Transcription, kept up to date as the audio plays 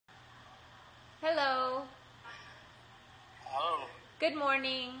Hello. Hello. Good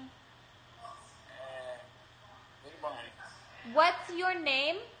morning. Good morning. What's your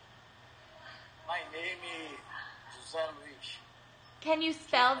name? My name is Jose Luiz. Can you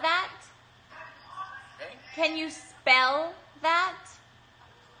spell that? Hein? Can you spell that?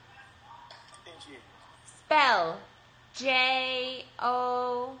 Entendi. Spell.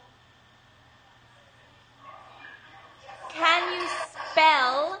 J-O. Can you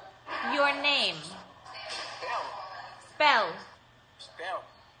spell your name? Spell. Spell. Spell.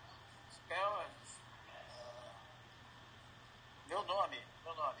 Spell. Meu nome.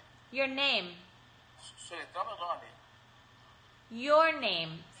 Meu nome. Your name. Soletrar meu nome. Your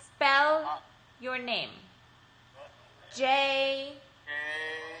name. Spell your name. J.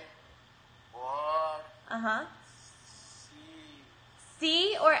 A. C.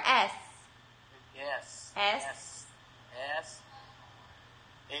 C or S? S. S. S.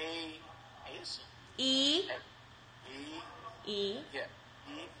 A. É isso? E. E. E. Yeah.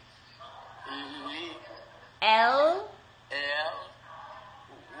 E. E. L. L.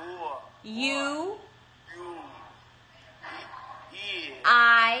 U. U. U. E.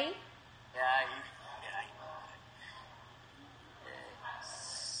 I.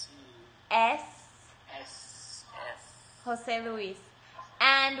 S. S. Jose Luiz.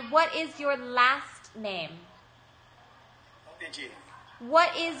 And what is your last name? Entendi.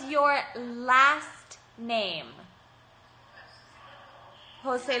 What is your last name?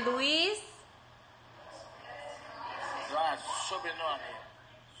 Jose Luiz? Sobrenome.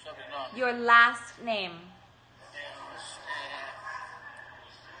 Sobrenome. Your last name.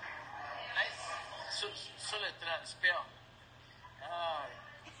 Soletrando, spell.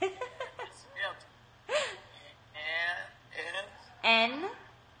 Nascimento. N.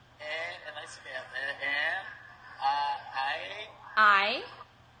 É nascimento. I.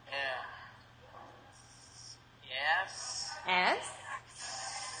 S. S.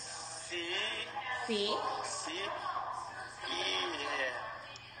 C. C.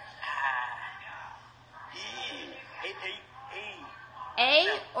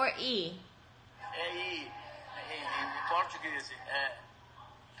 A or E? Em português.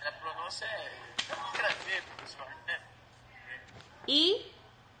 A pronúncia é escrever, pessoal, né? E.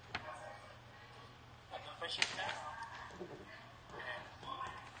 Não vai chegar, não.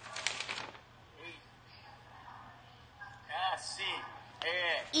 Sim.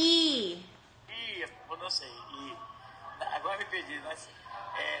 E. I, pronúncia I. Agora me perdi, mas I,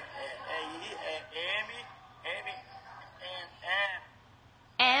 M,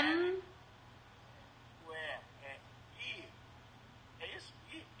 M. I. É isso?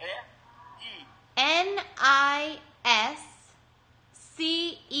 I, I.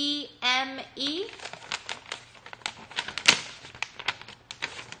 Nisceme.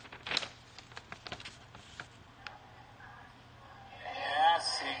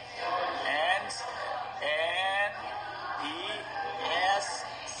 Assim. N-I-S-C.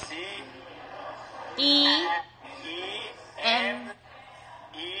 E. M.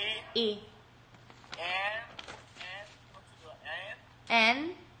 E. N.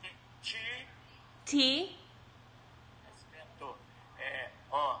 N. T. T.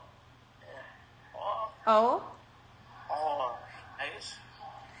 O. O. É isso?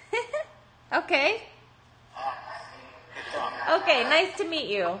 Okay. Então. Okay, nice to meet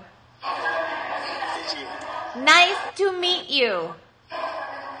you. Entendi. Nice to meet you.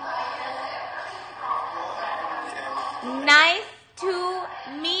 Nice to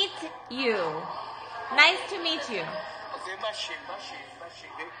meet you. Nice to meet you. Eu baixei.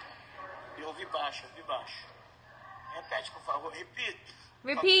 Eu ouvi baixo. Repete, por favor.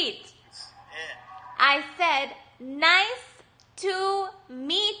 Repeat. É. I said, nice to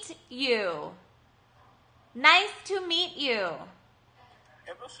meet you. Nice to meet you.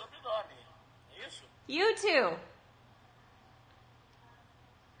 É meu sobrenome. É isso? You too.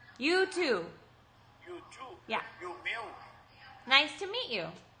 You too. You too? Yeah. E o meu? Nice to meet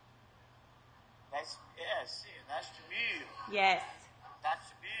you. Sim. Nice to meet you. Yes. Nice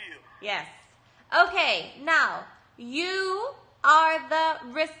to meet you. Yes. Okay, now, you are the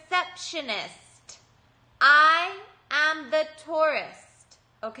receptionist. I am the tourist.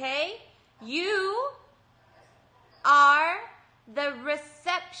 Okay? You are the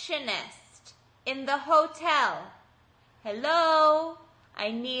receptionist in the hotel. Hello,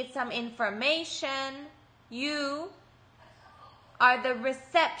 I need some information. You are the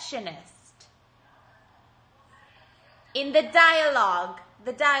receptionist. In the dialogue.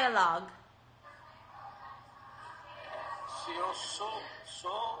 Se eu sou,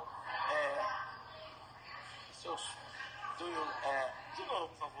 de novo,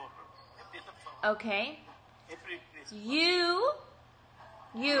 por favor. Repita, por favor. Okay. Repeat, please. You,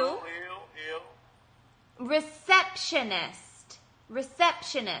 Eu. receptionist,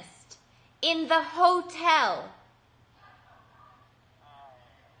 receptionist, in the hotel.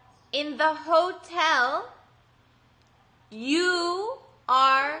 In the hotel, you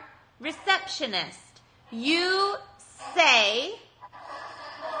are receptionist. You say,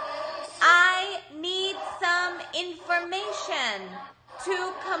 I need some information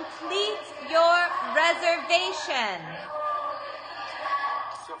to complete your reservation.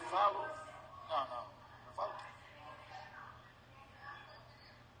 Se eu falo... Não. Eu falo...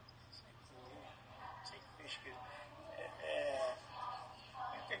 Sei que escrito.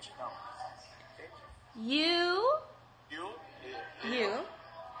 Não entendi, não. Entende? You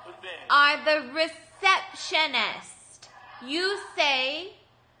Tudo bem. are the receptionist. You say,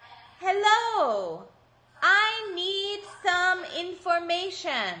 hello, I need some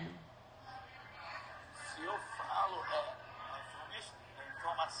information. Se eu falo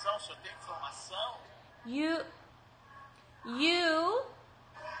informação, se eu tenho informação... You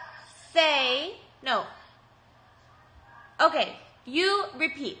say, no. Okay, you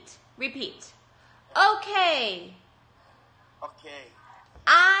repeat. Okay, Ok.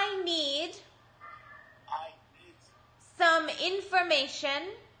 I need I need some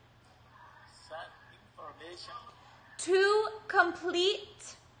information some information to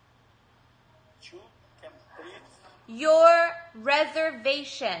complete to complete your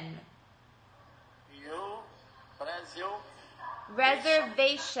reservation. your Brasil.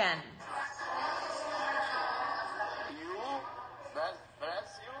 Reservation. You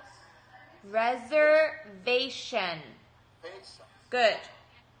Brasil. Reservation. Patient. Good.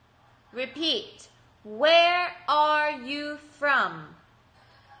 Repeat. Where are you from?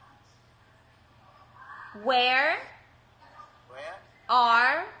 Where Where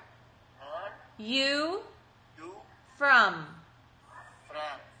are are you you from?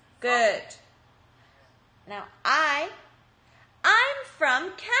 from? Good. Now I'm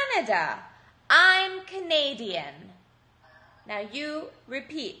from Canada. I'm Canadian. Now you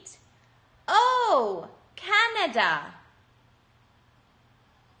repeat. Oh, Canada.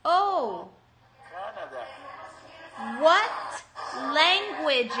 Oh, Canada. what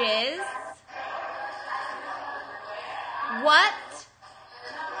languages? What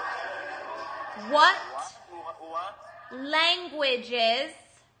What languages languages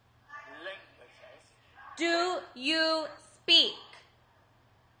do you speak?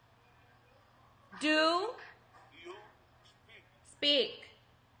 Do you speak? speak.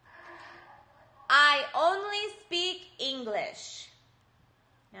 I only speak English.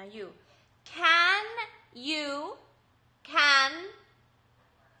 Now you. Can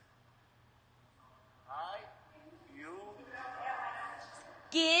You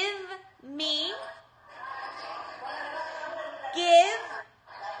give me you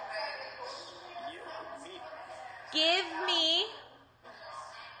me you me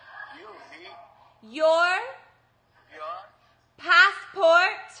your your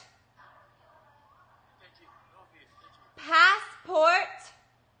passport passport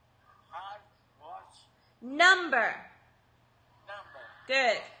number. number.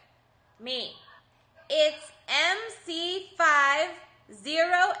 Good. Me. It's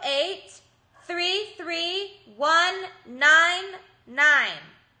MC508-33199.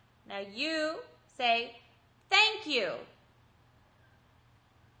 Now you say thank you.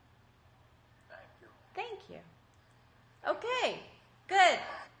 Thank you. Thank you. Okay. Good.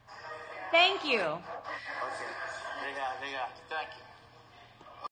 Thank you. Ok. Obrigado. Thank you.